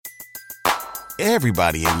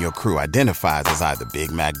Everybody in your crew identifies as either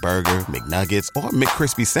Big Mac Burger, McNuggets, or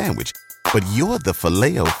McCrispy Sandwich. But you're the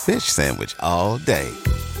Filet-O-Fish Sandwich all day.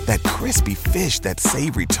 That crispy fish, that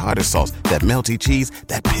savory tartar sauce, that melty cheese,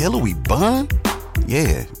 that pillowy bun.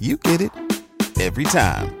 Yeah, you get it. Every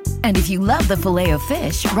time. And if you love the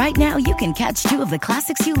Filet-O-Fish, right now you can catch two of the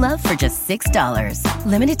classics you love for just $6.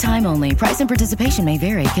 Limited time only. Price and participation may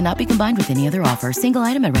vary. Cannot be combined with any other offer. Single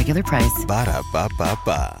item at regular price.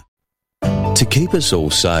 Ba-da-ba-ba-ba. To keep us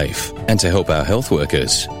all safe and to help our health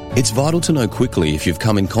workers, it's vital to know quickly if you've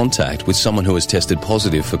come in contact with someone who has tested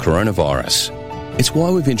positive for coronavirus. It's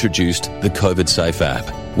why we've introduced the COVID Safe app.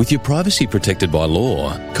 With your privacy protected by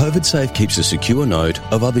law, COVID Safe keeps a secure note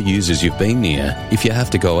of other users you've been near if you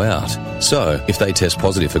have to go out. So, if they test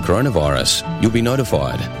positive for coronavirus, you'll be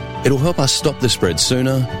notified. It'll help us stop the spread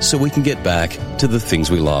sooner so we can get back to the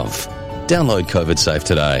things we love. Download COVID Safe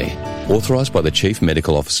today. Authorised by the Chief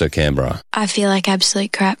Medical Officer, Canberra. I feel like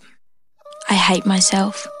absolute crap. I hate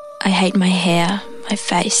myself. I hate my hair, my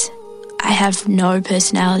face. I have no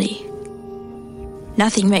personality.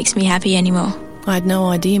 Nothing makes me happy anymore. I had no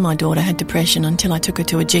idea my daughter had depression until I took her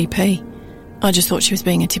to a GP. I just thought she was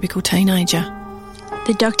being a typical teenager.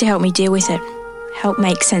 The doctor helped me deal with it, helped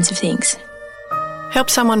make sense of things. Help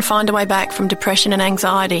someone find a way back from depression and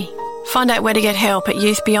anxiety. Find out where to get help at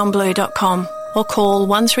youthbeyondblue.com or call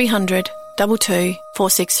 1300 22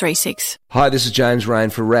 4636. Hi, this is James Rain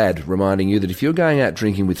for RAD, reminding you that if you're going out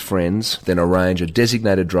drinking with friends, then arrange a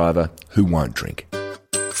designated driver who won't drink.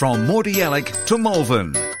 From Mordialloc to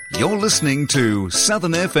Malvern, you're listening to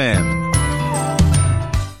Southern FM.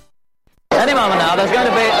 Any moment now, there's going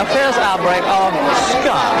to be a fierce outbreak of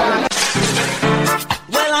ska.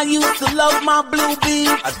 Well, I used to love my blue beat.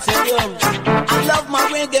 I tell you, I love my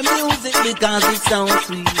reggae music because it sounds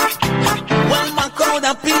sweet. Well, my crowd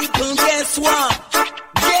of people, guess what?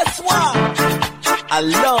 Guess what? I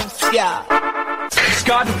love ska.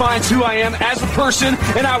 Ska defines who I am as a person,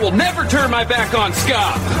 and I will never turn my back on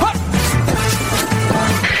ska.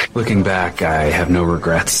 Looking back, I have no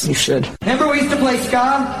regrets. You should. Remember we used to play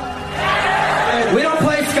ska? We don't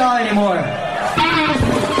play ska anymore.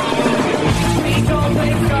 We don't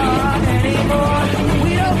play ska anymore.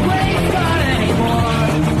 We don't play ska anymore.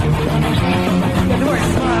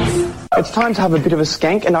 It's time to have a bit of a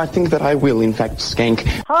skank, and I think that I will, in fact, skank.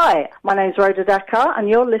 Hi, my name's Rhoda Dakar, and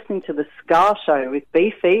you're listening to the Ska Show with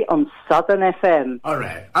Beefy on Southern FM. All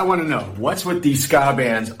right, I want to know, what's with these ska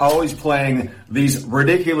bands always playing these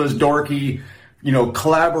ridiculous, dorky,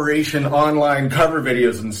 collaboration online cover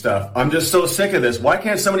videos and stuff? I'm just so sick of this. Why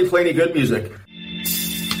can't somebody play any good music?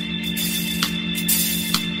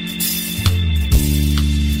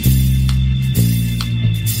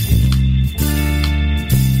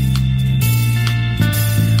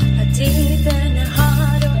 Deep in the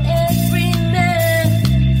heart of every man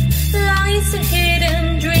lies a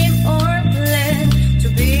hidden dream or plan to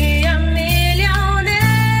be a millionaire,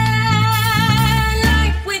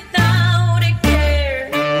 life without a care.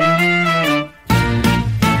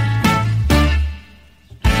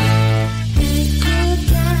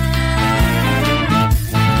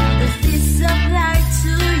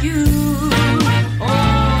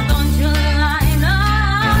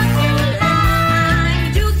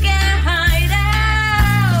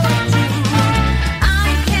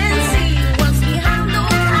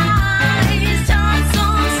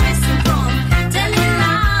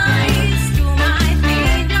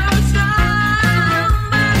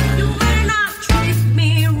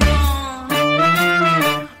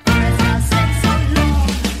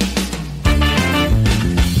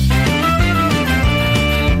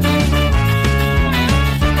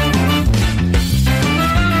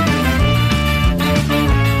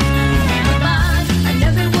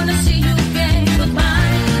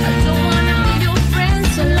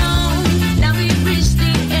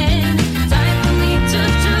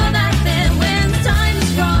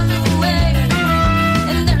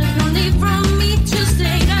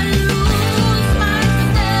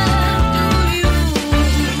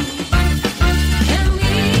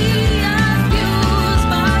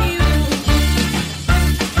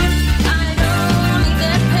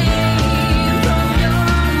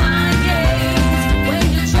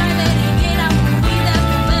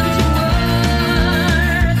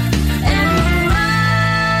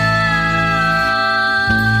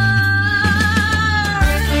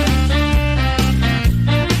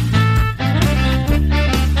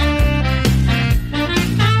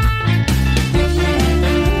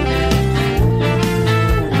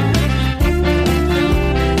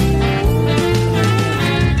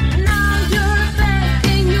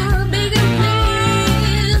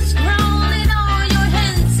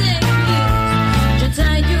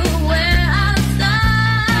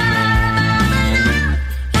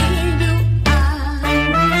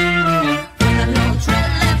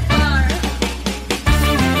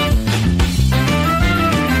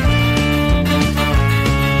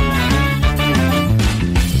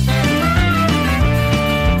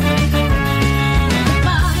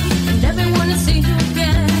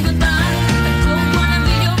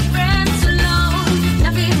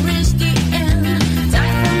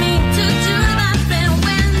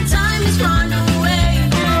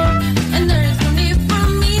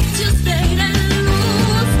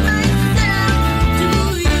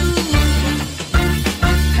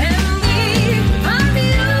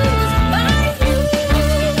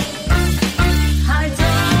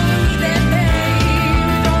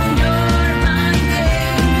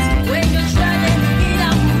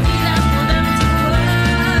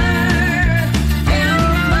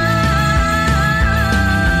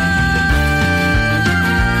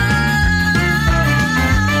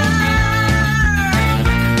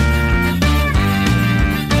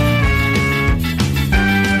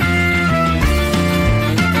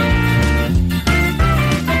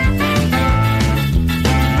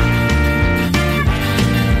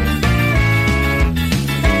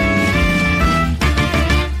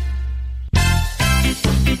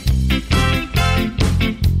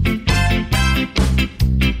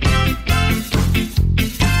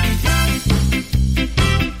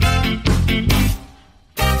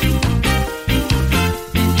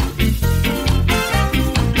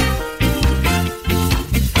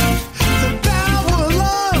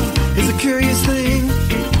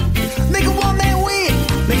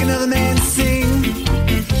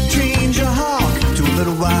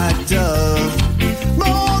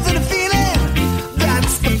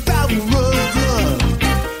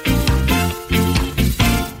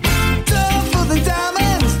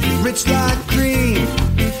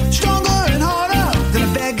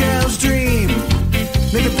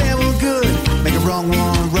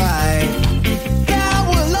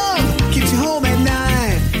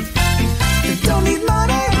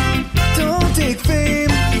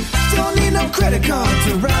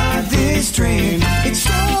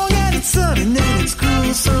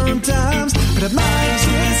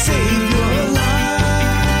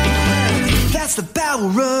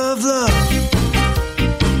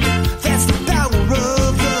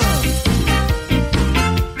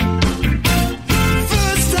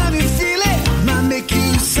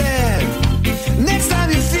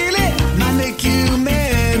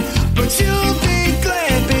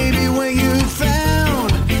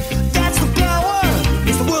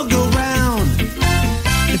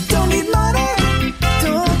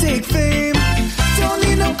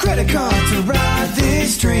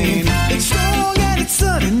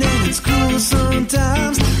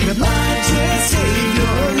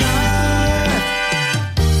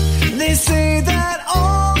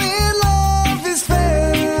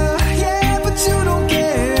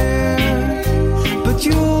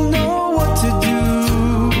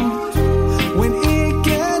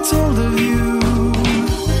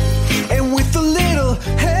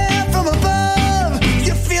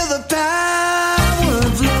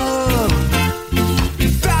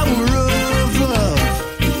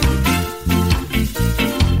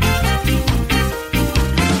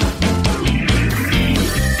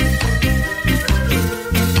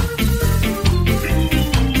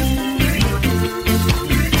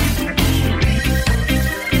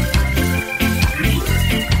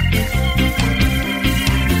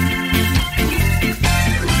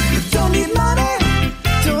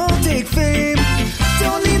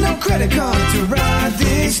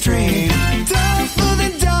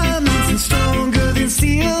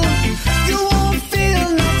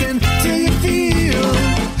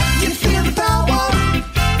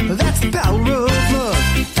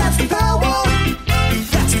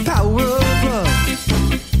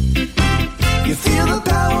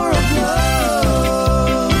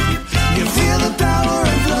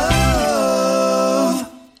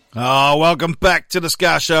 Welcome back to the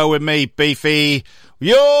Ska Show with me, Beefy.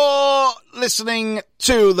 You're listening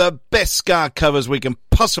to the best ska covers we can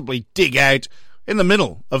possibly dig out in the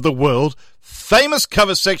middle of the world famous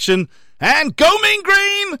cover section. And go Mean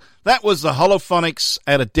Green! That was the Holophonics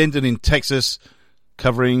out of Denton in Texas,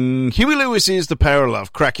 covering Huey Lewis's The Power of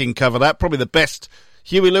Love. Cracking cover that. Probably the best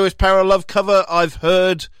Huey Lewis Power of Love cover I've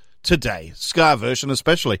heard today. Ska version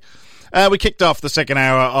especially. We kicked off the second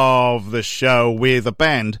hour of the show with a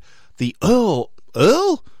band, the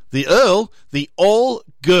all-girl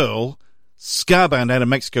ska band out of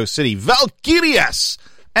Mexico City, Valkyrias.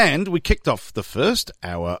 And we kicked off the first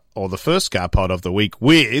hour, or the first ska pod of the week,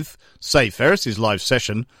 with Save Ferris's live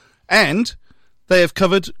session. And they have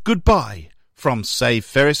covered Goodbye from Save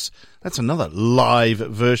Ferris. That's another live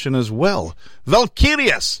version as well.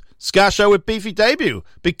 Valkyrias, Ska Show with Beefy debut,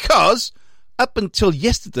 because up until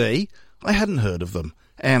yesterday, I hadn't heard of them.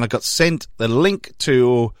 And I got sent the link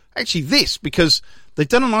to actually this, because they've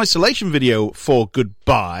done an isolation video for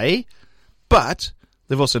Goodbye, but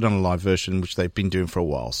they've also done a live version, which they've been doing for a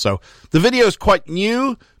while. So the video is quite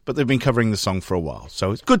new, but they've been covering the song for a while.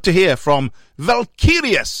 So it's good to hear from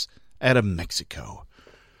Valkyrias out of Mexico.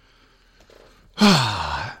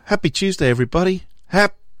 Happy Tuesday, everybody.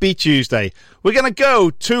 Happy Tuesday. We're going to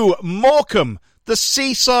go to Morecambe, the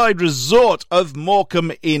seaside resort of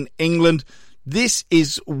Morecambe in England. This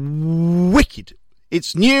is wicked.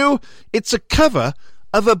 It's new. It's a cover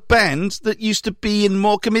of a band that used to be in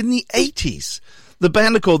Morecambe in the 80s. The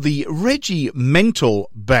band are called the Regimental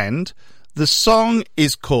Band. The song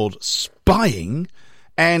is called Spying,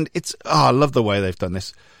 and it's... I love the way they've done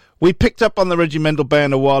this. We picked up on the Regimental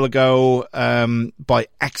Band a while ago by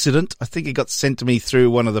accident. I think it got sent to me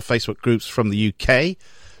through one of the Facebook groups from the UK.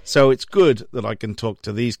 So it's good that I can talk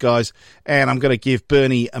to these guys. And I'm going to give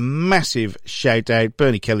Bernie a massive shout out.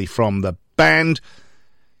 Bernie Kelly from the band.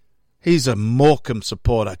 He's a Morecambe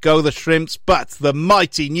supporter. Go the Shrimps, but the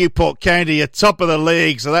mighty Newport County are top of the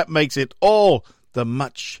league. So that makes it all the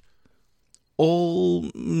much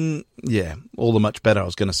better, I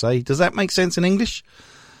was going to say. Does that make sense in English?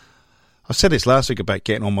 I said this last week about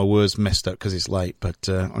getting all my words messed up because it's late, but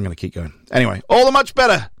I'm going to keep going. Anyway, all the much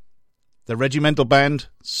better. The Regimental Band,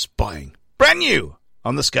 Spying. Brand new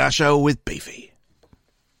on the Ska Show with Beefy.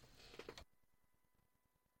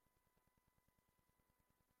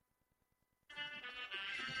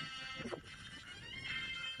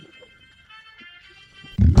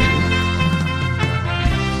 Thank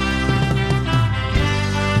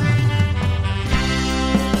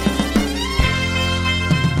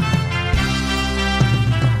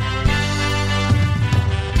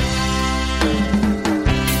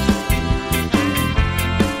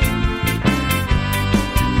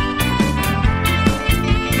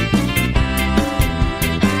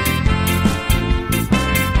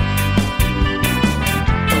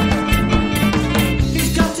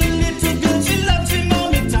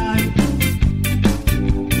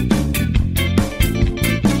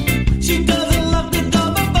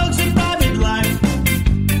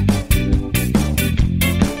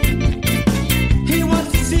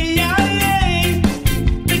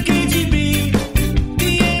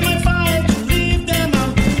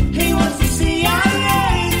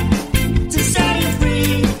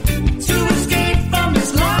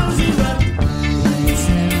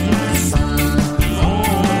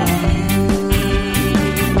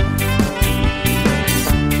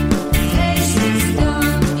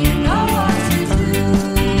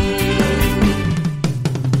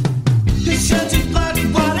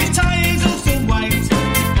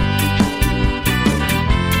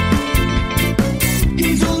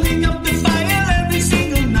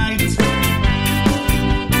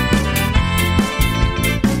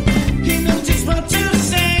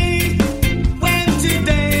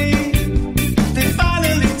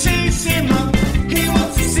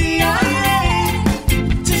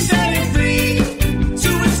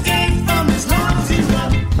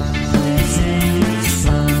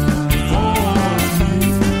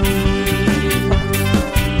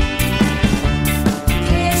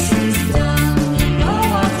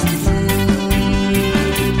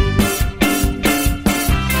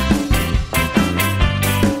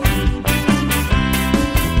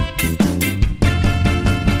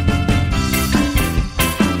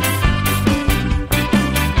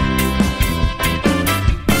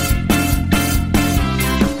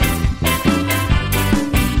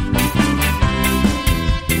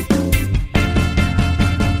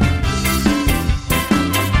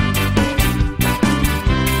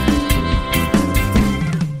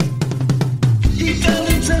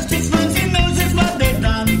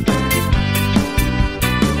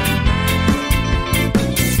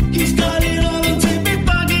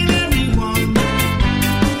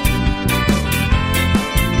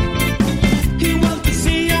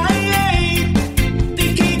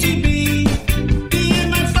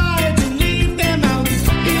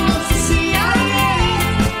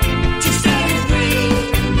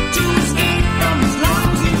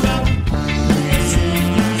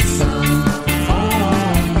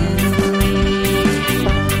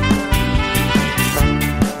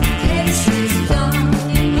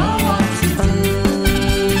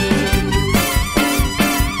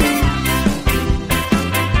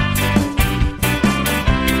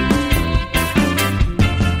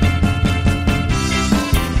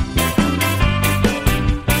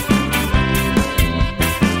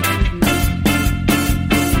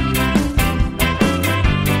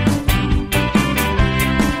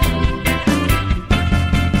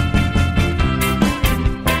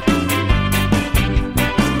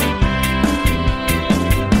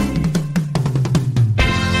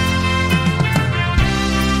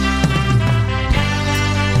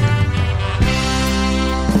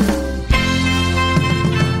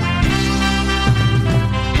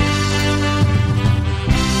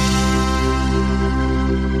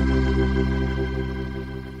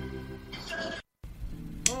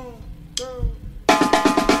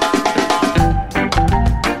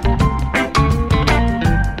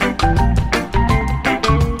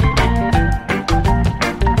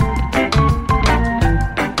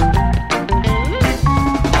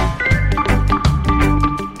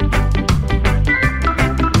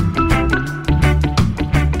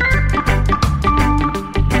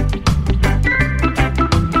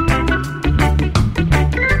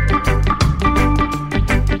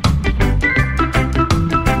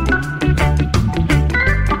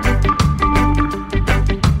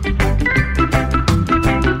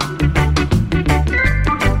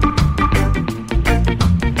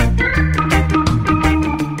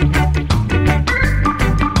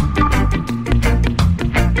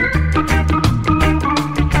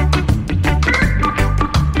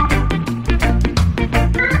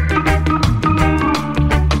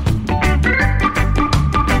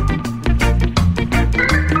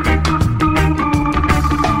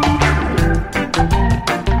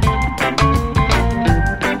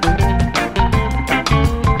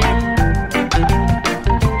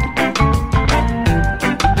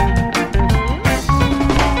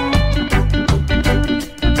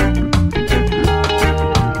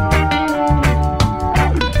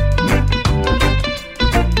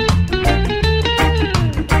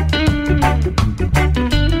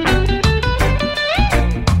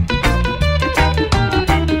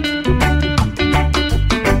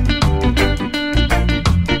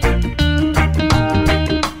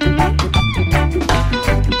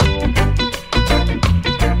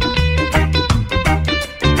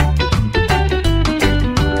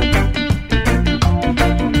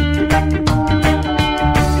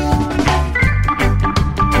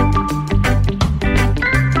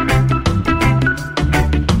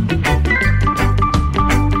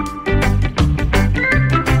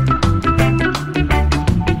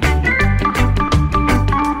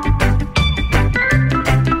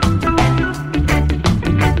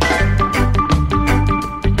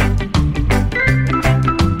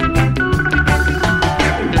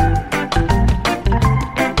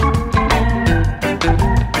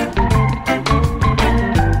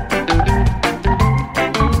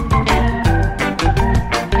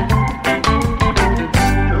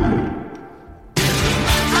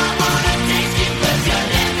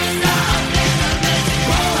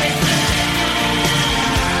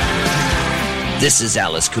This is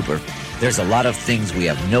Alice Cooper. There's a lot of things we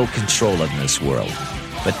have no control of in this world,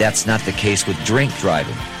 but that's not the case with drink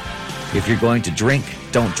driving. If you're going to drink,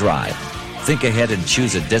 don't drive. Think ahead and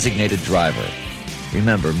choose a designated driver.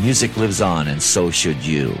 Remember, music lives on, and so should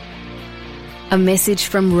you. A message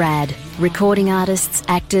from RAD, recording artists,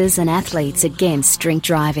 actors and athletes against drink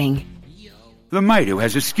driving. The mate who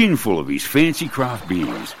has a skinful of his fancy craft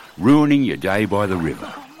beers, ruining your day by the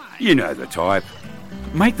river. You know the type.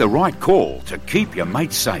 Make the right call to keep your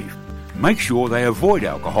mates safe. Make sure they avoid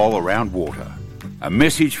alcohol around water. A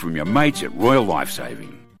message from your mates at Royal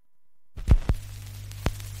Lifesaving.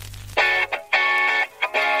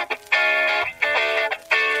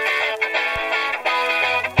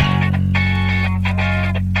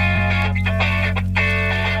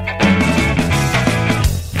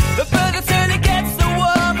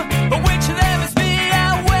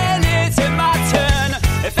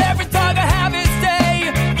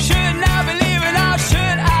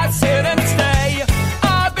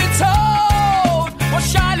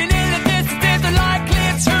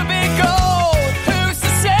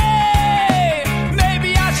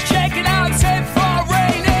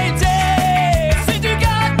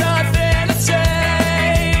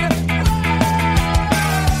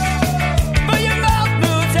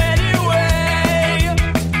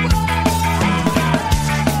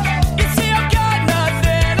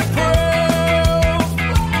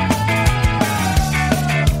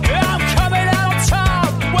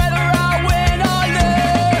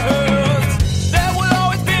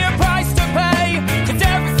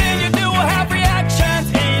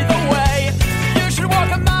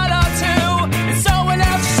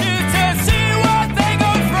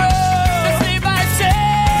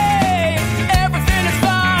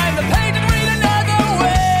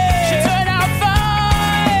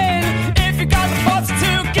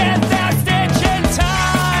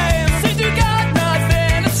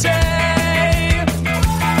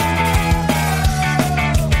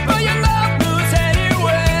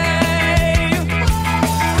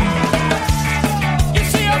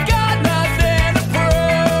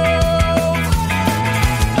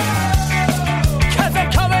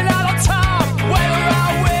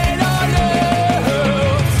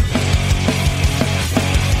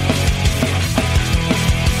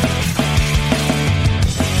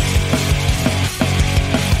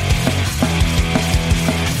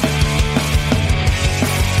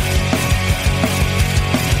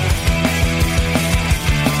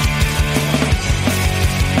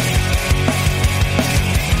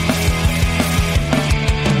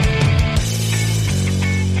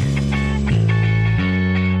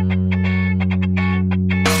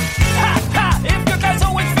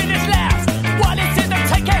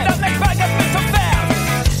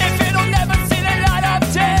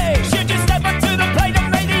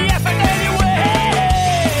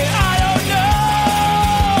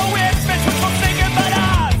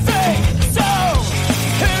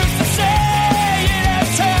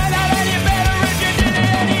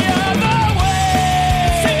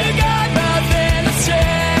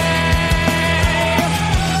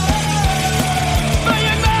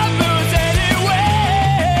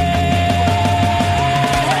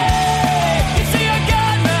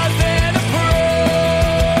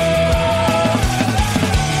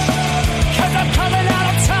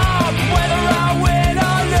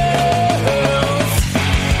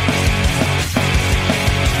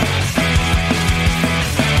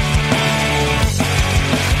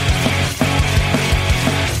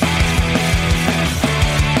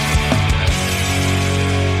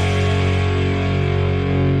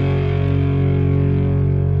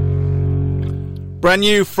 Brand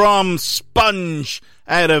new from Sponge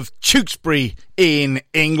out of Tewkesbury in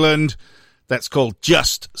England. That's called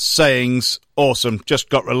Just Sayings. Awesome. Just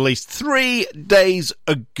got released 3 days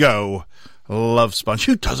ago. Love Sponge.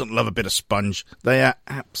 Who doesn't love a bit of Sponge? They are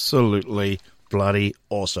absolutely bloody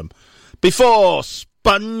awesome. Before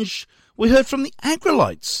Sponge, we heard from the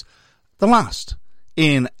Agrolites. The last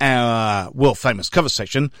in our world-famous cover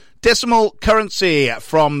section. Decimal Currency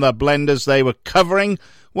from the Blenders. They were covering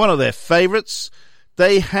one of their favourites.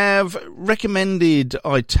 They have recommended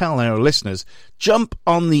I tell our listeners, jump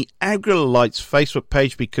on the Agrolites Facebook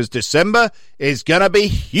page because December is going to be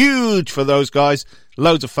huge for those guys.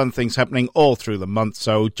 Loads of fun things happening all through the month.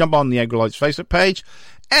 So jump on the Agrolites Facebook page.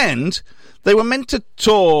 And they were meant to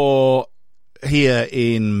tour here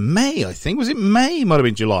in May, I think. Was it May? Might have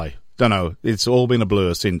been July. Don't know. It's all been a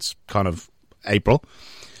blur since kind of April.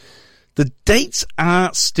 The dates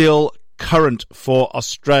are still current for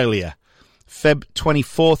Australia. Feb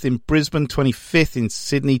 24th in Brisbane, 25th in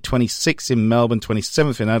Sydney, 26th in Melbourne,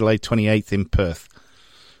 27th in Adelaide, 28th in Perth.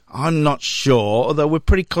 I'm not sure, although we're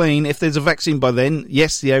pretty clean. If there's a vaccine by then,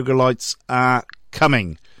 yes, the agrolites are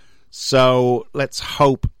coming. So let's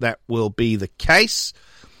hope that will be the case.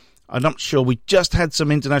 I'm not sure. We just had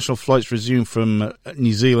some international flights resume from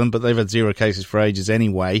New Zealand, but they've had 0 cases for ages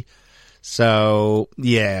anyway. So,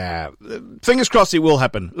 yeah, fingers crossed it will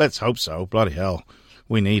happen. Let's hope so. Bloody hell.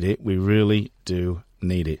 We need it. We really do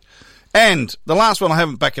need it. And the last one I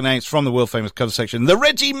haven't back announced from the world-famous cover section, the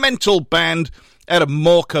Regimental Band out of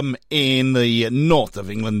Morecambe in the north of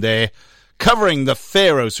England there, covering the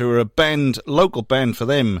Pharaohs, who are a band, local band for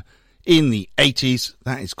them in the 80s.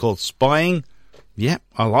 That is called Spying. Yeah,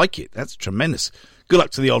 I like it. That's tremendous. Good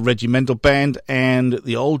luck to the old Regimental Band and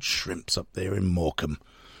the old Shrimps up there in Morecambe.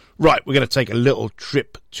 Right, we're going to take a little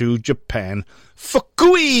trip to Japan.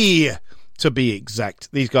 Fukui, to be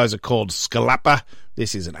exact. These guys are called Scalapa.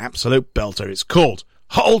 This is an absolute belter. It's called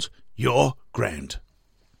Hold Your Ground.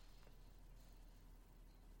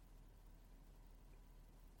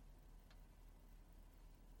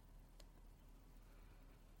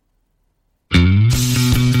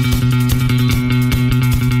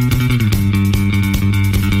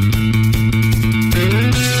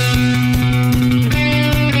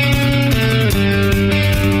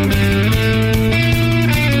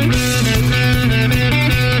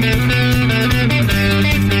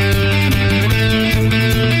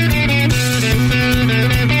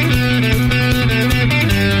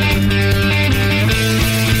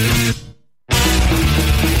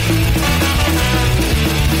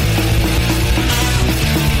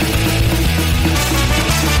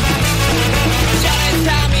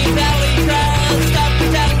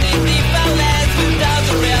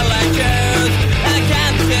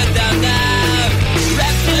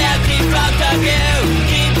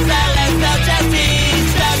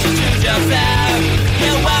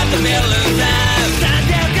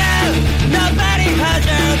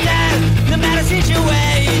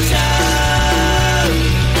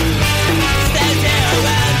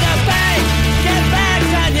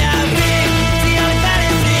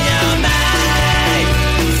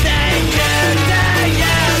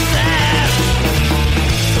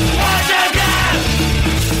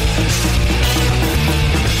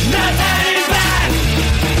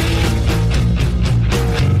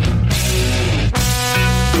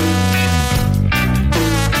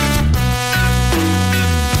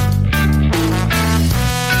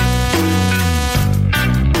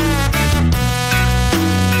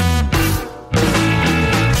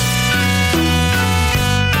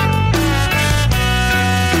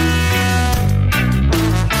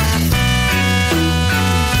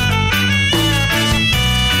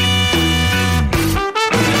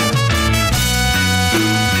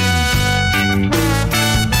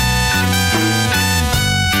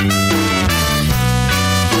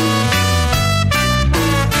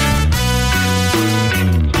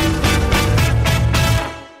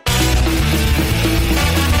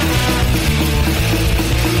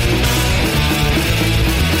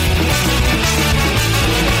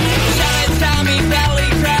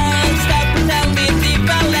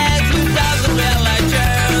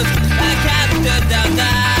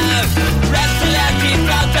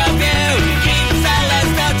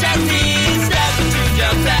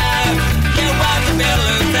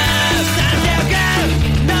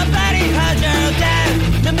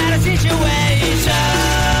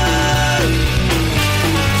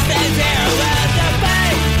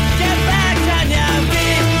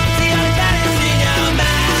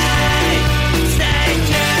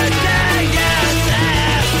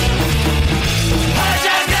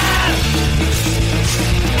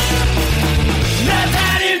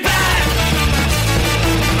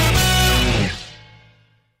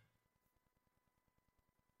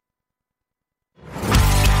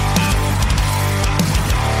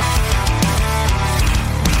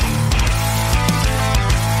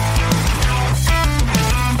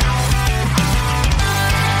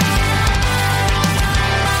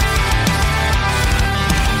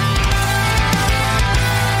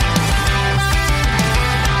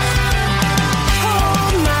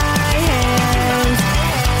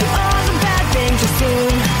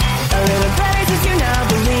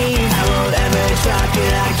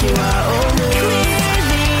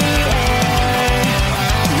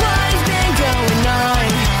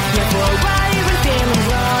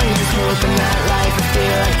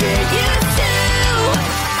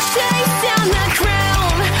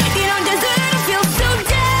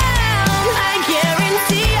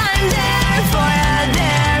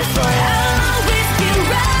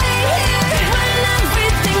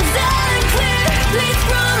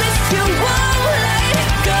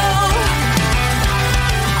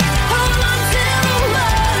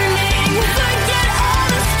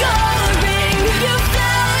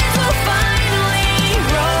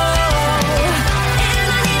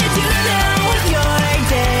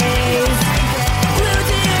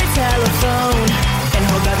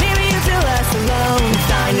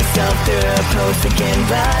 post again,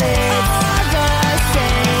 but it's all the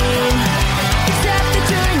same. Except that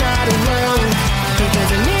you're not alone. He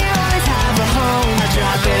doesn't need always have a home. I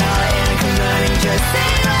drop it all in and come running, just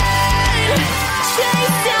say let.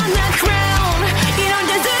 Chase down that crown. You don't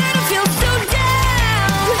deserve to feel so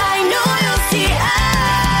down. I know you'll see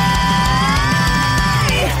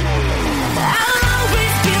I'll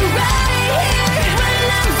always be right here when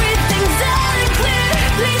everything's unclear.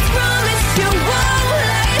 Please promise you won't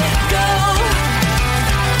let go.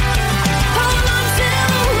 Hold on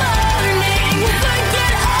till morning.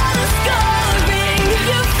 Forget all the scoring.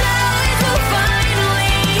 Your flowers will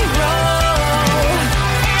finally grow.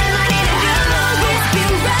 And I need to always be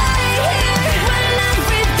right here when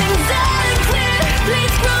everything's unclear.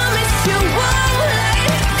 Please promise you won't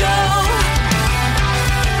let go.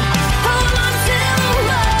 Hold on till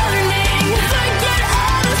morning. Forget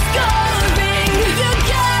all the scoring. You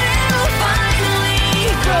got it, will finally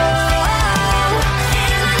grow.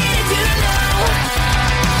 And I needed you to know.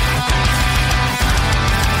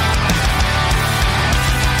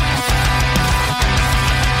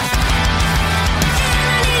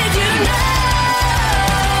 And I needed you to know.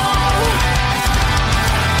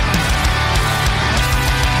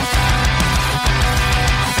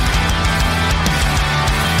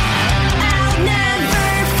 I'll never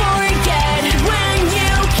forget when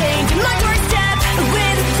you came to my doorstep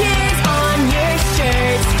with tears on your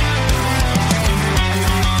shirt.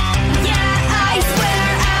 Yeah, I swear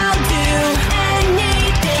I'll do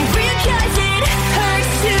anything for you 'cause it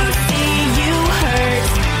hurts to see you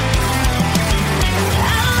hurt.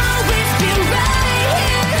 I'll always be right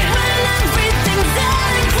here when everything's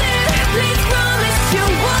unclear. Please promise you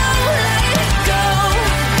won't let go.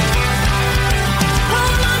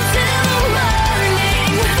 Hold on till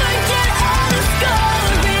morning. Forget all the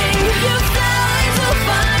scoring. Your flowers will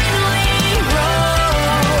finally grow.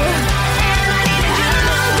 And I need to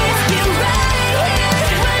always be right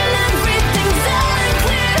here when everything's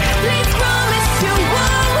unclear. Please promise you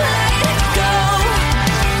won't let go.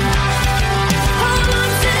 Hold on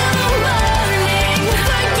till morning.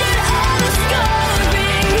 Forget all the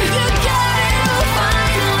scoring. You got it, will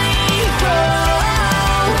finally grow.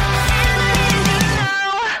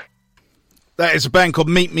 That is a band called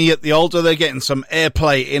Meet Me at the Altar. They're getting some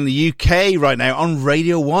airplay in the UK right now on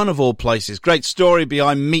Radio 1 of all places. Great story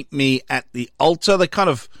behind Meet Me at the Altar.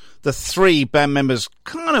 The three band members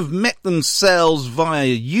kind of met themselves via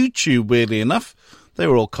YouTube, weirdly enough. They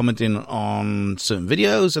were all commenting on certain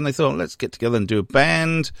videos and they thought, let's get together and do a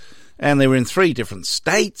band. And they were in 3 different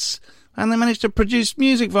states and they managed to produce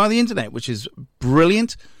music via the internet, which is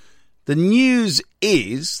brilliant. The news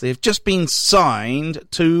is they've just been signed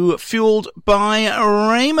to Fueled by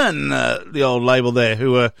Raymond, the old label there,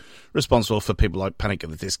 who are responsible for people like Panic at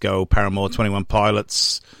the Disco, Paramore, 21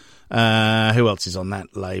 Pilots. Who else is on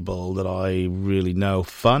that label that I really know?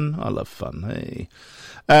 Fun. I love Fun. Hey.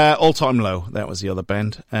 All Time Low. That was the other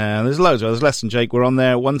band. There's loads of others. Less Than Jake were on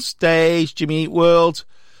there at one stage. Jimmy Eat World.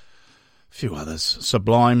 A few others.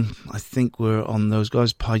 Sublime, I think, were on those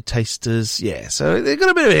guys. Pie Tasters. Yeah, so they've got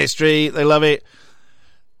a bit of history. They love it.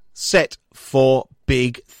 Set for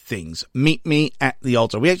big things. Meet Me at the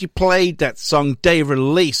Altar. We actually played that song, day of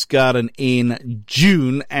release, Garden, in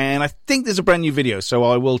June, and I think there's a brand new video, so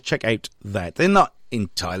I will check out that. They're not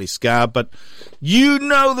entirely ska, but you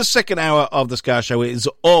know the second hour of the Ska Show is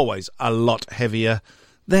always a lot heavier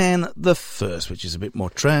than the first, which is a bit more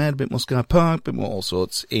trad, a bit more ska punk, a bit more all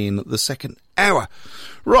sorts in the second hour.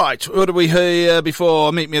 Right, what did we hear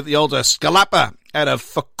before Meet Me at the Altar? Scalapa out of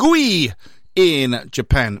Fukui in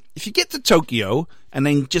Japan. If you get to Tokyo and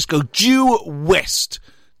then just go due west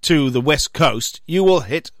to the west coast, you will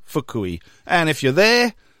hit Fukui. And if you're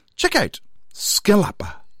there, check out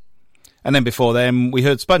Scalapa. And then before them, we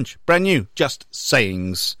heard Sponge, brand new, Just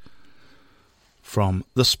Sayings from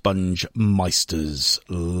the Sponge Meisters.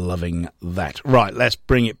 Loving that. Right, let's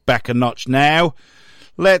bring it back a notch now.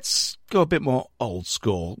 Let's go a bit more old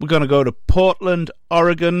school. We're going to go to Portland,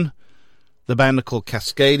 Oregon. The band are called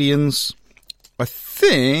Cascadians. I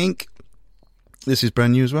think this is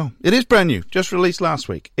brand new as well. It is brand new, just released last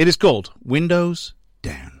week. It is called Windows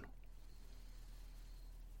Down.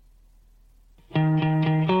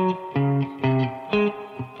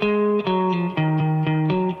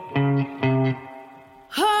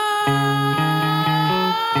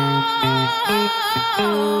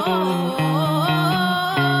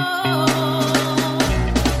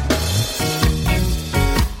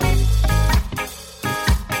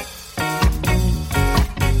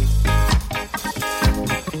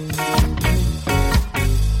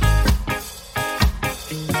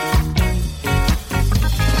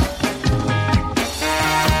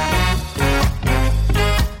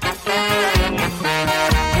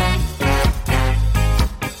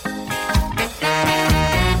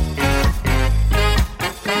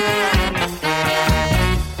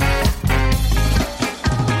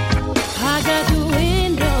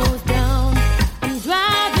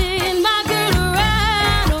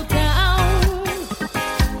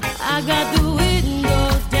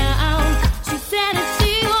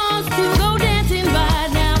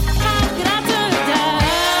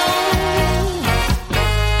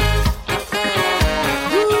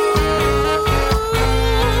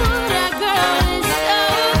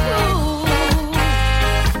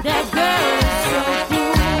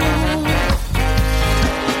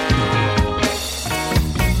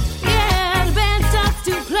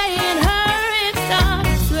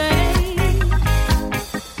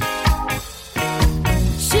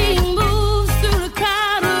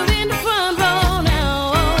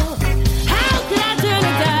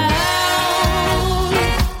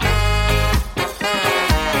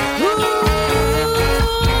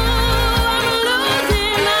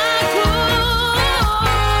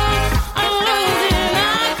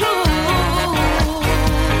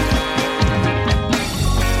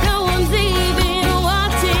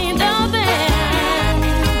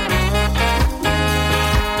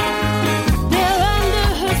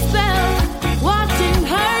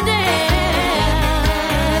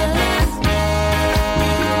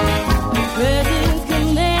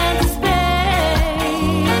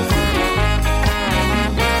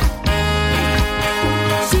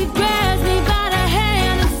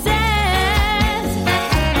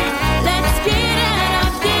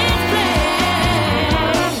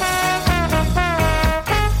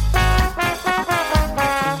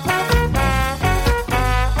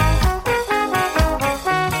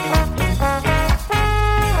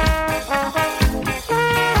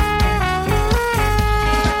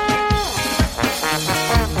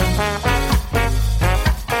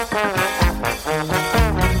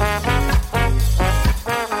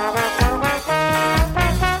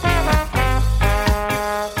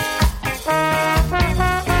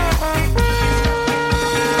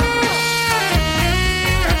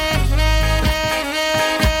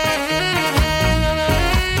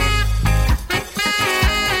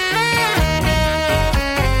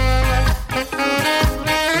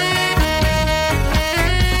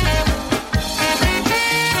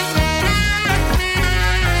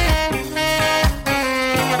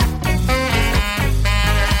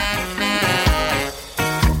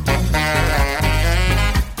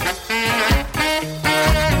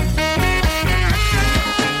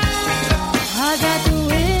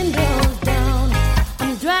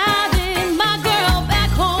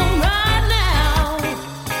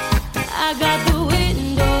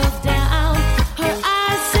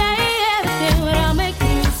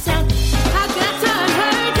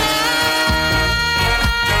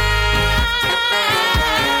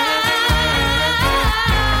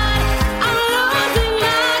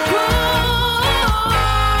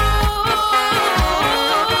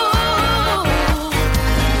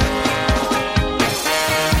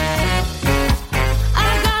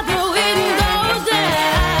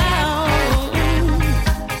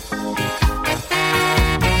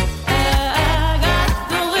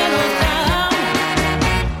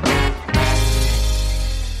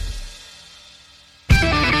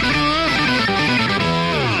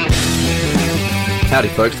 Howdy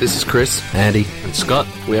folks, this is Chris, Andy and Scott.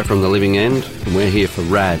 We are from The Living End and we're here for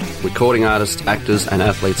RAD, recording artists, actors and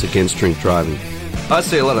athletes against drink driving. I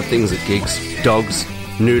see a lot of things at gigs, dogs,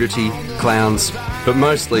 nudity, clowns, but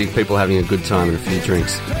mostly people having a good time and a few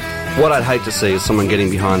drinks. What I'd hate to see is someone getting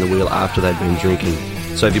behind the wheel after they've been drinking.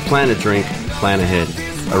 So if you plan to drink, plan ahead.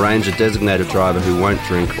 Arrange a designated driver who won't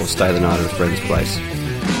drink or stay the night at a friend's place.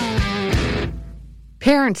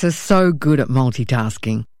 Parents are so good at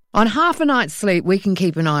multitasking. On half a night's sleep, we can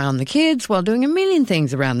keep an eye on the kids while doing a million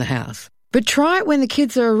things around the house. But try it when the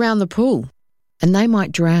kids are around the pool, and they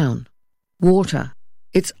might drown. Water.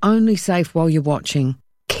 It's only safe while you're watching.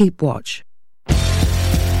 Keep watch.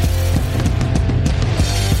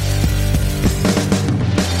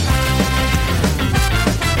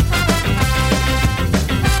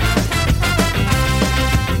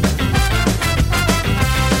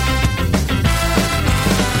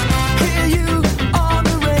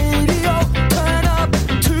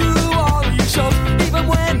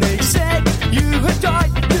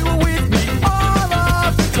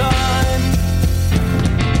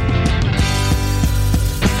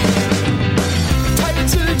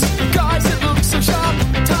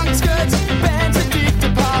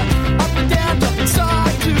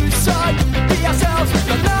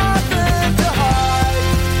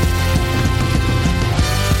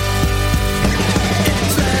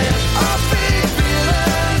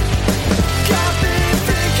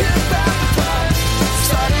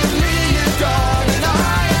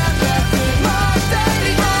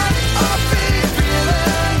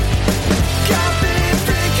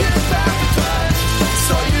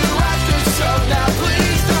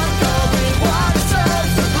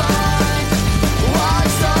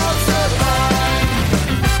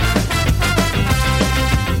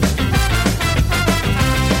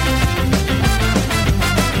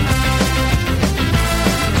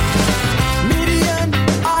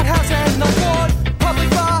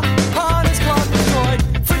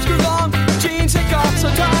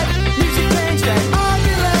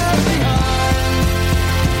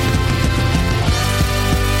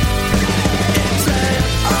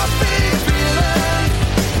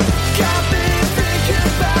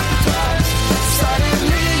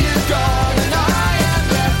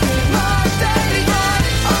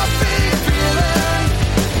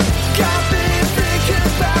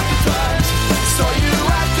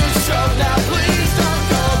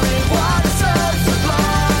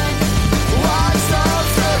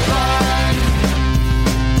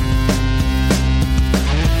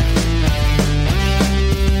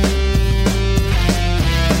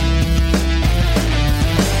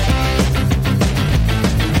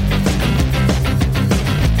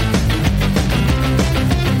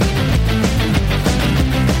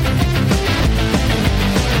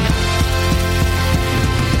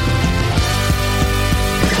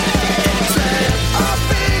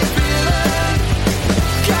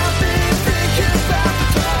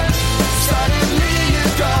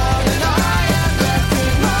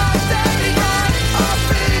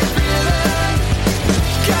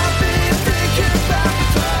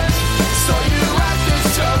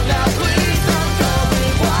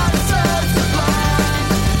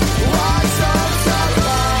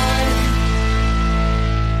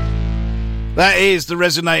 That is the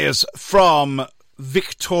Resonators from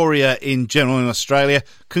Victoria in general in Australia.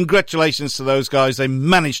 Congratulations to those guys. They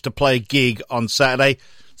managed to play a gig on Saturday.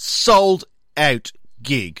 Sold out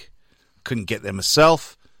gig. Couldn't get there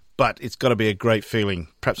myself, but it's got to be a great feeling.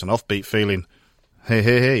 Perhaps an offbeat feeling. Hey,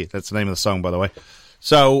 hey, hey. That's the name of the song, by the way.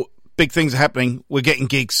 So, big things are happening. We're getting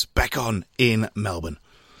gigs back on in Melbourne.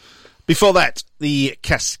 Before that, the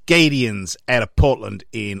Cascadians out of Portland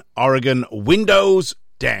in Oregon. Windows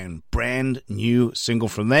Down. Brand new single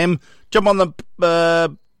from them. Jump on the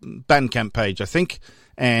Bandcamp page, I think,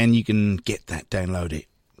 and you can get that, download it.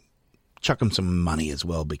 Chuck them some money as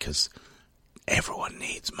well, because everyone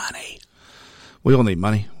needs money. We all need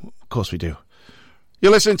money. Of course we do.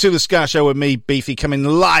 You're listening to the Ska Show with me, Beefy, coming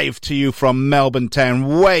live to you from Melbourne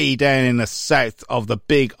town, way down in the south of the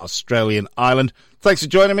big Australian island. Thanks for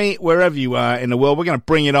joining me wherever you are in the world. We're going to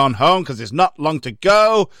bring it on home because there's not long to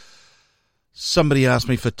go. Somebody asked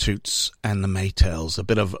me for Toots and the Maytals, a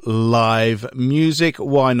bit of live music.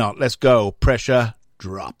 Why not? Let's go. Pressure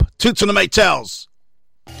drop. Toots and the Maytals.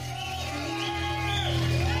 I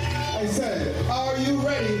said, are you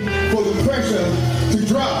ready for the pressure to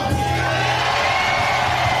drop?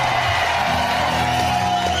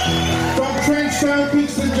 From Trenchtown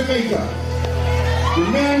Peaks in Jamaica, the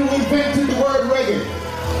man who invented the word reggae,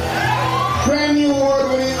 Grammy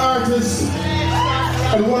Award-winning artist,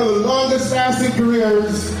 and one of the longest lasting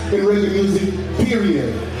careers in reggae music,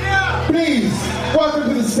 period. Please welcome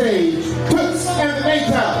to the stage, Toots and the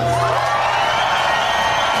Maytals.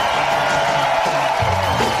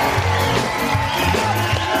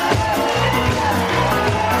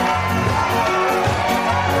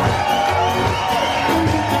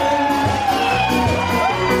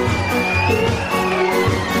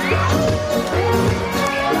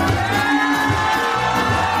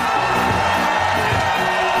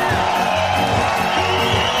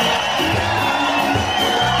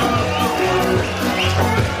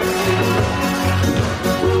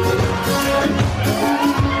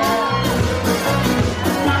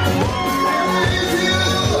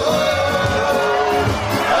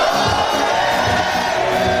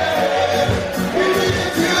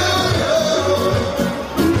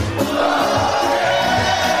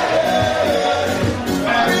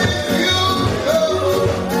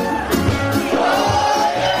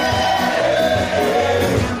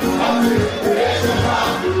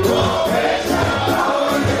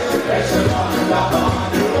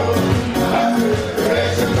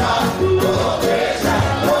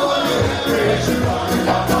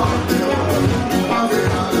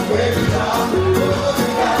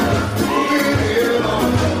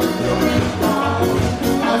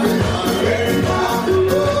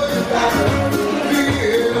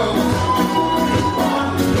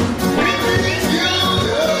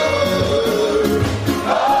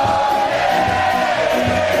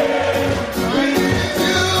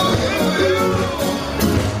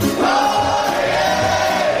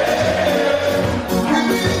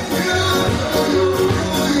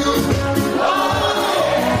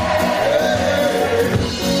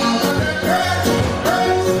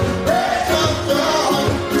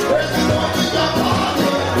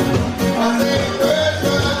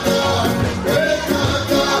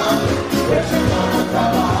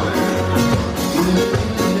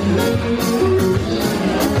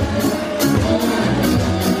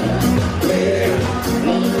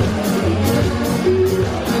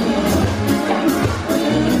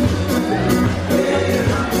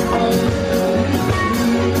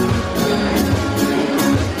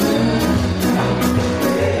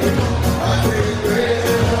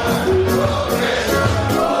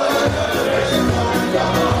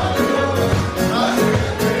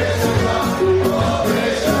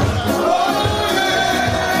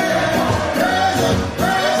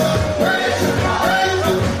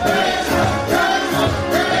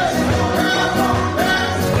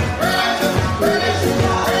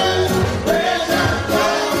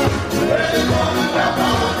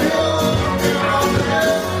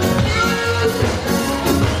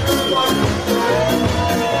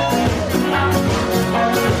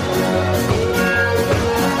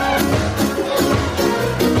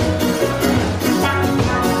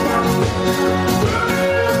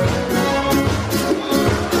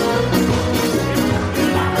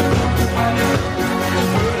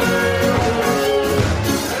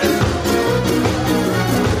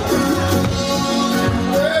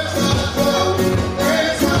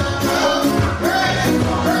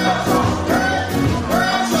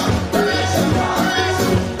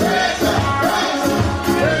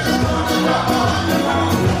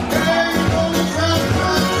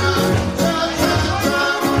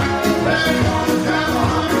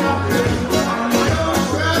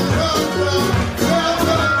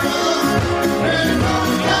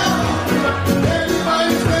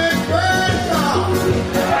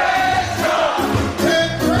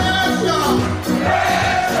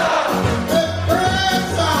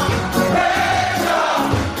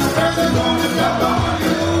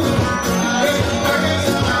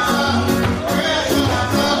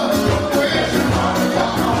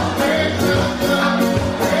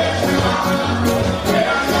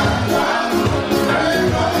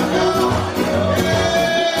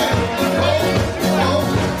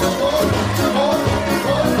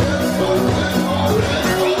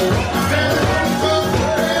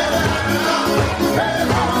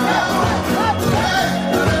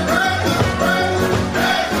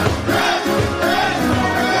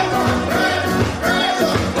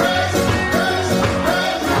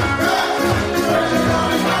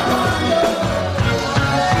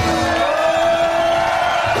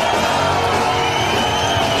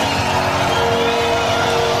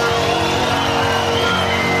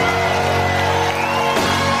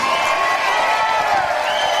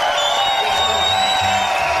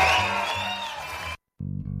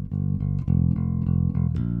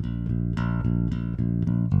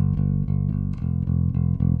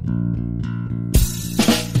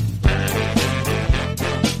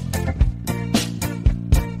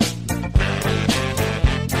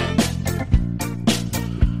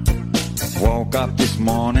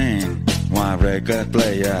 morning, my record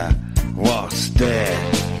player was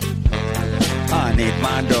dead. I need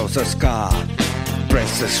my dose of ska,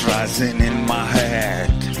 pressures rising in my head.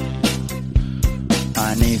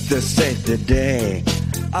 I need to save the day,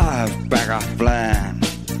 I have backup plan.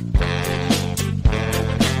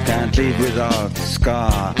 Can't live without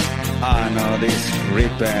ska, I know this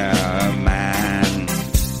repair man.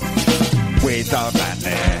 Without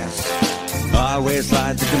madness, I will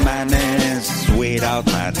slide to the madness. Without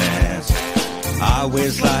madness, I will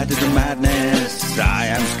slide to the madness. I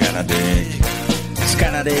am Scanadig,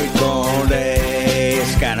 Scanadig all day,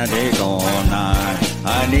 Scanadig all night.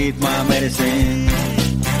 I need my medicine.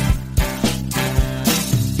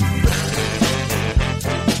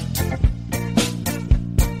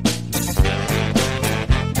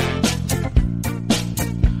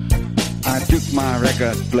 I took my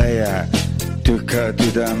record player, took her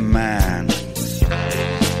to the man.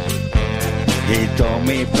 He told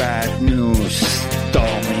me bad news,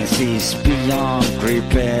 told me she's beyond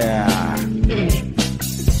repair.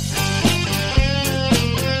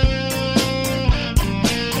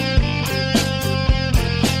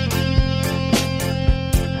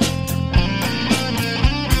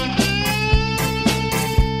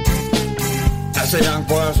 As a young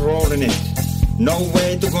boy I was rolling it, no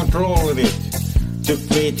way to control it. Took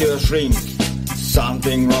me to a shrink,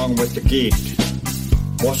 something wrong with the kid.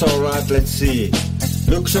 Was alright, let's see.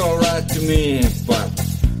 Looks alright to me, but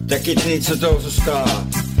the kid needs a dose of ska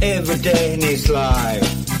every day in his life.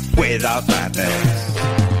 Without madness,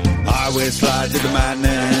 I will slide to the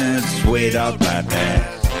madness. Without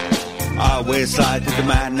madness, I will slide to the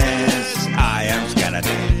madness. I am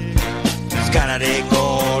Scanadig, Scanadig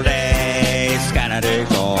all day,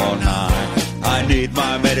 Scanadig all night. I need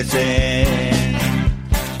my medicine.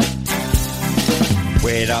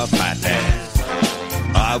 Without madness,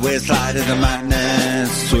 I will slide in the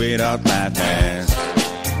madness. Without madness,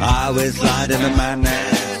 I will slide in the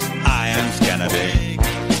madness. I am Scanadig,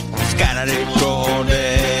 Scanadig all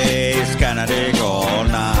day, Scanadig all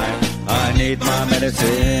night. I need my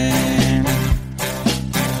medicine.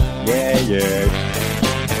 Yeah, yeah.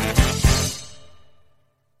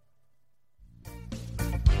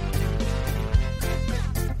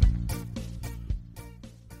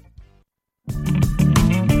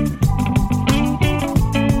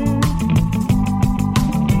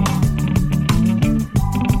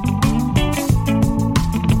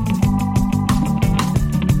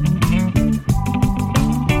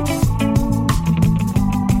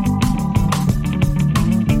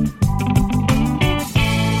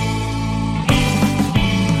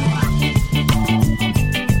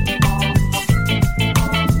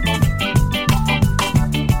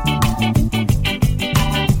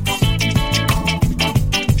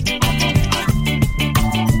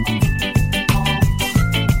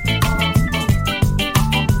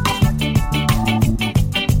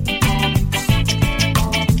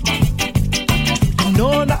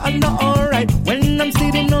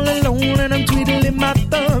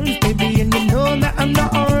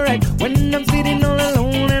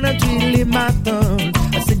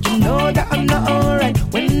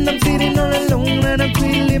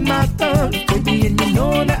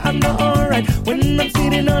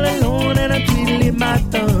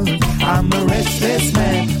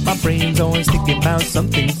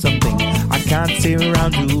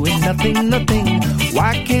 Nothing.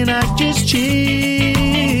 Why can't I just chill?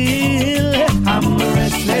 I'm a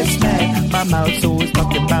restless man. My mouth's always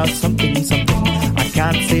talking about something. I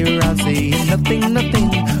can't sit around saying nothing.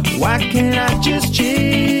 Why can't I just chill?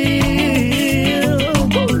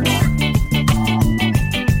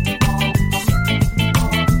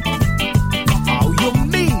 Oh, you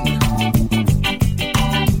mean?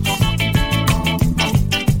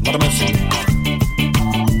 What am I saying?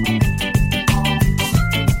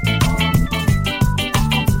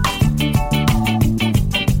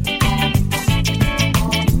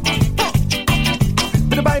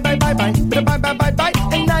 Bye.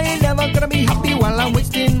 And I ain't never gonna be happy while I'm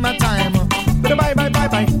wasting my time. Bye.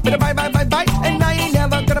 Bye. And I ain't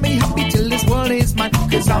never gonna be happy till this world is mine.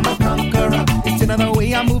 Cause I'm a conqueror. It's another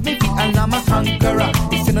way I move my feet and I'm a conqueror.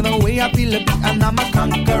 It's another way I feel a beat and I'm a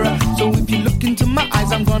conqueror. So if you look into my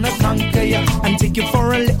eyes, I'm gonna conquer you and take you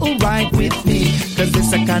for a little ride with me. Cause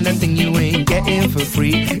it's the kind of thing you ain't getting for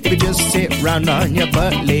free if you just sit round on your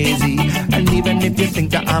butt lazy. And even if you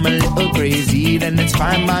think that I'm a little crazy, then it's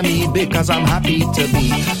fine by me because I'm happy to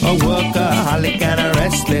be a workaholic and a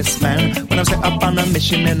restless man. When I'm set up on a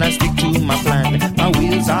mission and I stick to my plan, my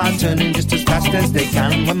wheels are turning just as fast as they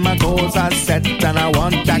can. When my goals are set and I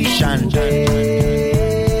want action.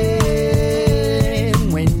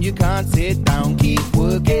 When you can't sit down, keep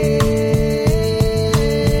working.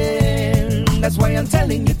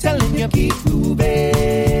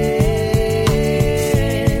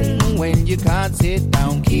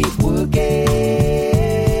 it's working.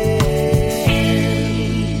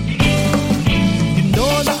 You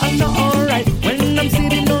know that I'm not alright when I'm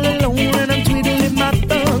sitting all alone and I'm twiddling my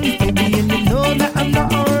thumbs, baby. And you know that I'm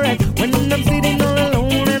not alright when I'm sitting all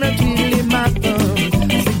alone and I'm twiddling my thumbs.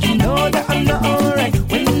 I said you know that I'm not alright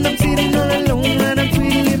when I'm sitting all alone and I'm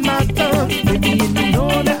twiddling my thumbs, baby. And you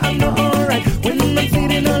know that I'm not alright when I'm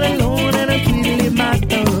sitting all alone and I'm twiddling my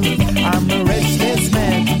thumbs. I'm a restless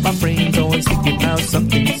man, my brain's always thinking about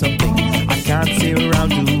something, something. I can't sit around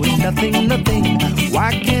doing nothing, nothing.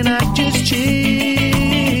 Why can't I just chill?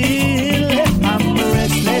 I'm a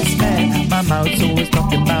restless man, my mouth's always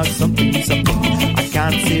talking about something, something. I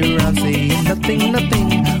can't sit around saying nothing,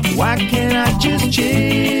 nothing. Why can't I just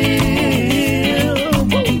chill?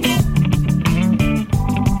 Woo.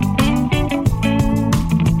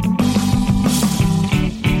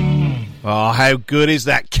 Oh, how good is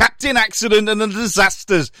that? Captain Accident and the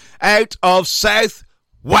Disasters out of South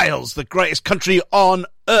Wales, the greatest country on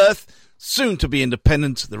earth, soon to be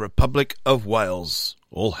independent, the Republic of Wales.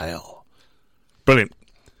 All hail. Brilliant.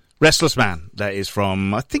 Restless Man, that is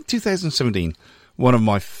from, I think, 2017. One of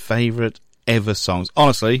my favourite ever songs.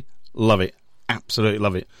 Honestly, love it. Absolutely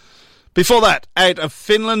love it. Before that, out of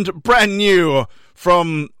Finland, brand new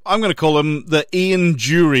from, I'm going to call them the Ian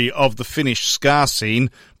Jury of the Finnish ska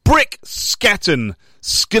scene, Brick Skaten.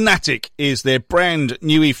 Skanatic is their brand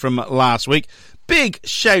newie from last week. Big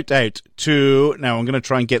shout out to, now I'm going to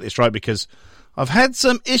try and get this right because I've had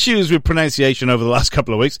some issues with pronunciation over the last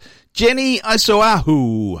couple of weeks. Jenny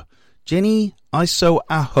Isoahu. Jenny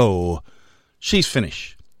Isoaho. She's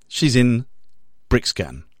Finnish. She's in Brick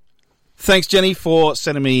Skaten. Thanks, Jenny, for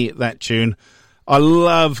sending me that tune. I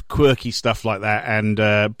love quirky stuff like that, and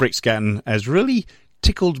Brick Skaten has really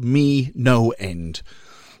tickled me no end.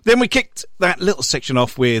 Then we kicked that little section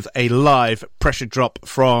off with a live pressure drop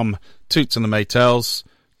from Toots and the Maytals.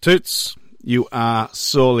 Toots, you are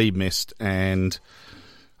sorely missed, and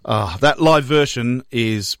that live version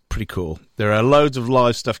is pretty cool. There are loads of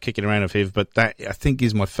live stuff kicking around of him, but that, I think,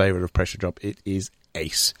 is my favourite of pressure drop. It is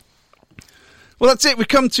ace. Well, that's it. We've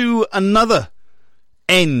come to another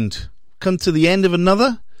end. Come to the end of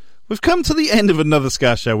another? We've come to the end of another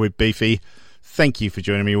Ska Show with Beefy. Thank you for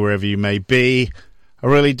joining me wherever you may be. I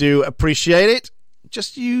really do appreciate it.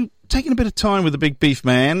 Just you taking a bit of time with the big beef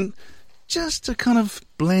man, just to kind of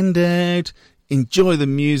blend out, enjoy the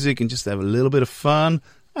music, and just have a little bit of fun,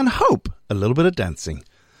 and hope a little bit of dancing.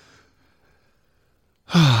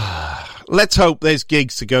 Let's hope there's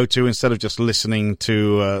gigs to go to instead of just listening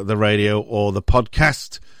to the radio or the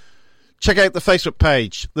podcast. Check out the Facebook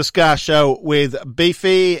page, The Ska Show with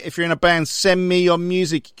Beefy. If you're in a band, send me your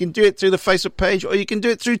music. You can do it through the Facebook page, or you can do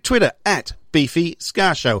it through Twitter at Beefy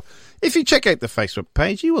Ska Show. If you check out the Facebook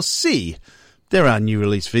page, you will see there are new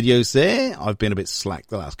release videos there. I've been a bit slack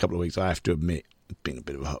the last couple of weeks, I have to admit. It's been a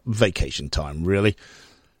bit of a vacation time, really.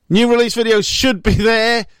 New release videos should be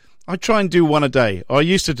there. I try and do one a day. I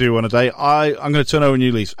used to do one a day. I'm going to turn over a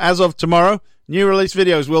new leaf. As of tomorrow, new release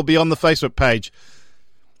videos will be on the Facebook page.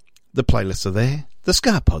 The playlists are there. The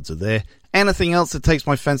Ska Pods are there. Anything else that takes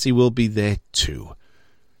my fancy will be there too.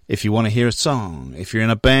 If you want to hear a song, if you're in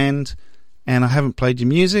a band and I haven't played your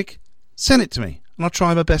music, send it to me and I'll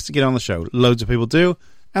try my best to get on the show. Loads of people do,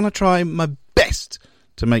 and I try my best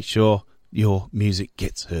to make sure your music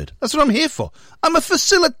gets heard. That's what I'm here for. I'm a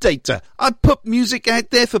facilitator. I put music out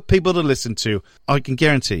there for people to listen to. I can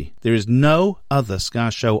guarantee there is no other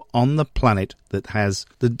Ska Show on the planet that has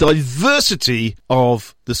the diversity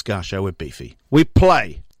of the Ska Show with Beefy. We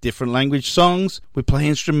play different language songs, we play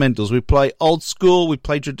instrumentals, we play old school, we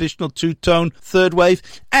play traditional two-tone, third wave,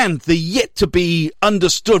 and the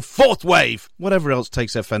yet-to-be-understood fourth wave. Whatever else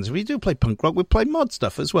takes our fancy. We do play punk rock, we play mod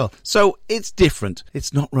stuff as well. So it's different.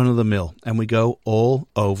 It's not run-of-the-mill, and we go all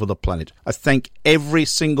over the planet. I thank every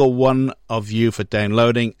single one of you for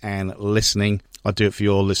downloading and listening. I do it for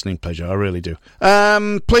your listening pleasure. I really do.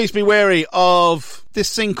 Please be wary of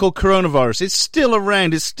this thing called coronavirus. It's still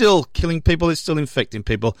around. It's still killing people. It's still infecting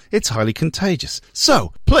people. It's highly contagious.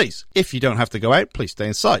 So, please, if you don't have to go out, please stay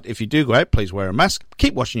inside. If you do go out, please wear a mask.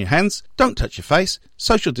 Keep washing your hands. Don't touch your face.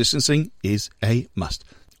 Social distancing is a must.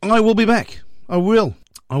 I will be back. I will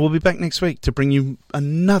be back next week to bring you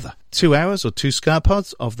another 2 hours or 2 Ska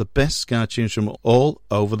Pods of the best ska tunes from all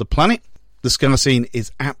over the planet. The ska scene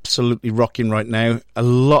is absolutely rocking right now. A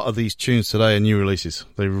lot of these tunes today are new releases.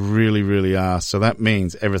 They really, really are. So that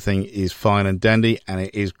means everything is fine and dandy, and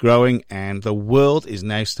it is growing, and the world is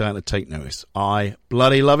now starting to take notice. I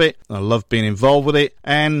bloody love it. I love being involved with it,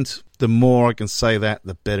 and the more I can say that,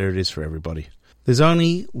 the better it is for everybody. There's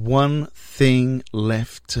only one thing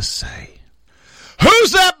left to say.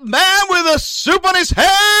 Who's that man with a soup on his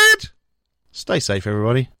head? Stay safe,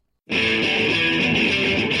 everybody.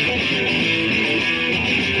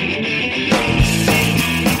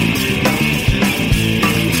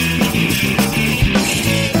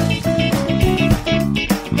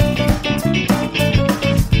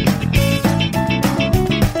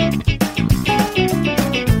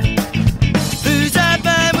 Who's that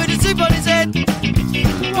man with a soup on his head?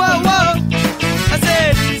 Whoa, whoa. I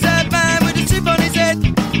said, who's that man with a soup on his head?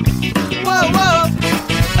 Whoa, whoa.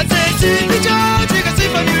 I said, Soupy George, you got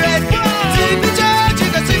soup on your head. Soupy George, you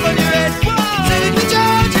got soup on your head. Soupy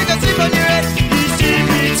George, you got soup on your head. You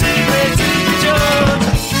stupid, stupid, Soupy George.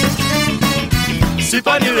 Soup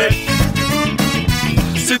on your head.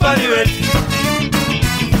 Soup on your head.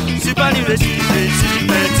 Soup on your head, stupid,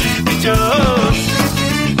 stupid, Soupy George.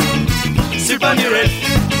 Soup on your head.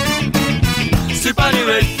 Soup on your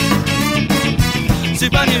head.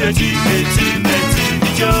 Soup on your head, stupid, stupid, Soupy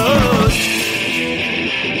George.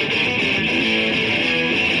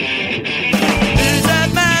 Who's that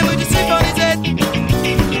man with the soup on his head?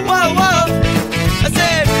 Whoa, whoa. I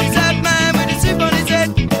said, who's that man with the soup on his head?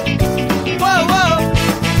 Whoa, whoa.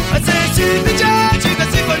 I said, Soupy George, you got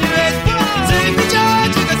soup on your head. Soupy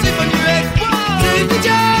George, you got soup on your head. Soupy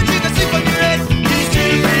George, you got soup on your head. You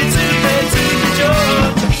stupid, stupid, Soupy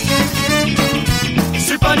George.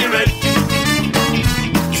 Soup on your head.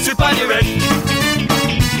 Soup on your head.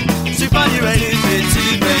 Soup on your head, stupid,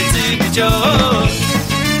 stupid, Soupy George.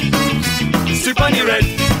 Soup on your head.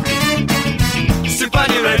 Soup on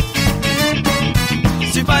your head.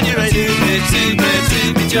 Soup on your head, stupid, stupid,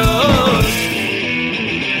 Soupy George.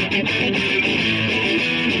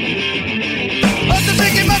 What's the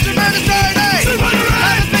thinking about your murder Friday?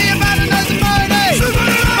 Let us be about another Friday.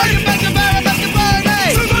 Make a bunch of barrel back to Friday.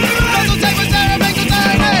 Puzzle take with Sarah, make a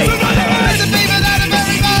Saturday. There's a beaver that a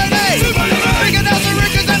very Friday. Bigger than the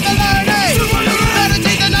Rickers and the Lardy. Better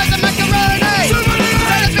teeth and nice and macaroni.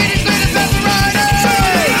 Better speedy, sweet and pepperoni.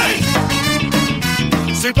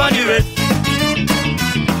 Soup on your head.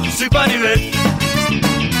 Soup on your head.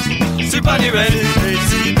 Soup on your head.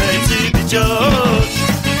 Soupy George.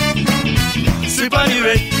 Soup on your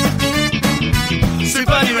head. Soup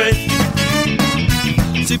on your head.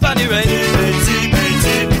 Soup on your head.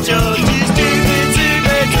 Soupy George. Stupid,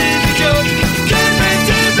 stupid, Soupy George. Stupid,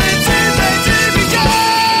 stupid, stupid, Soupy George.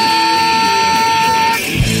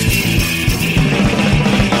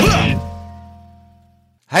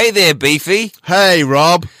 Hey there, Beefy. Hey,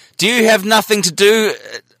 Rob. Do you have nothing to do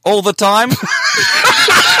all the time?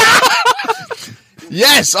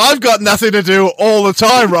 Yes, I've got nothing to do all the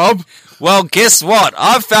time, Rob. Well, guess what?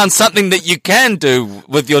 I've found something that you can do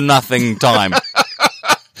with your nothing time.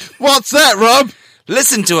 What's that, Rob?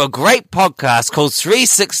 Listen to a great podcast called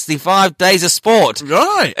 365 Days of Sport.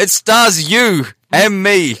 Right. It stars you and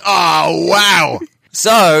me. Oh, wow.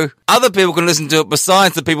 So, other people can listen to it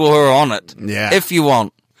besides the people who are on it. Yeah. If you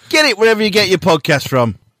want. Get it wherever you get your podcast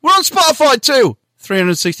from. We're on Spotify too.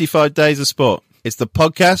 365 Days of Sport. It's the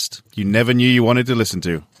podcast you never knew you wanted to listen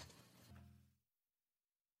to.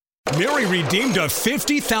 Mary redeemed a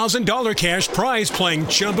 $50,000 cash prize playing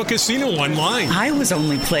Chumba Casino online. I was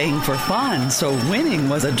only playing for fun, so winning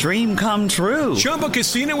was a dream come true. Chumba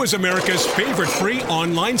Casino is America's favorite free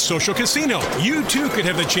online social casino. You too could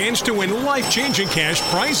have the chance to win life-changing cash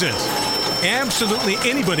prizes. Absolutely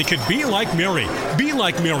anybody could be like Mary. Be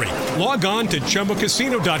like Mary. Log on to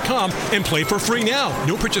ChumbaCasino.com and play for free now.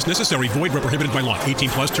 No purchase necessary. Void where prohibited by law. 18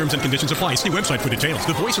 plus terms and conditions apply. See website for details.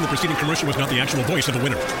 The voice in the preceding commercial was not the actual voice of the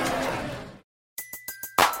winner.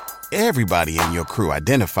 Everybody in your crew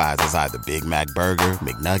identifies as either Big Mac Burger,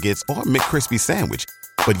 McNuggets, or McCrispy Sandwich.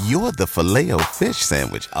 But you're the Filet-O-Fish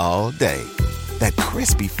Sandwich all day. That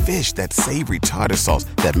crispy fish, that savory tartar sauce,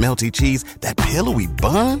 that melty cheese, that pillowy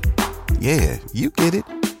bun. Yeah, you get it.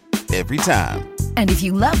 Every time. And if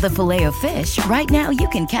you love the Filet-O-Fish, right now you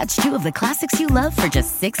can catch two of the classics you love for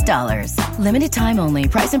just $6. Limited time only.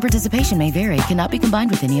 Price and participation may vary. Cannot be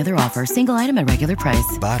combined with any other offer. Single item at regular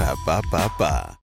price. Ba-da-ba-ba-ba.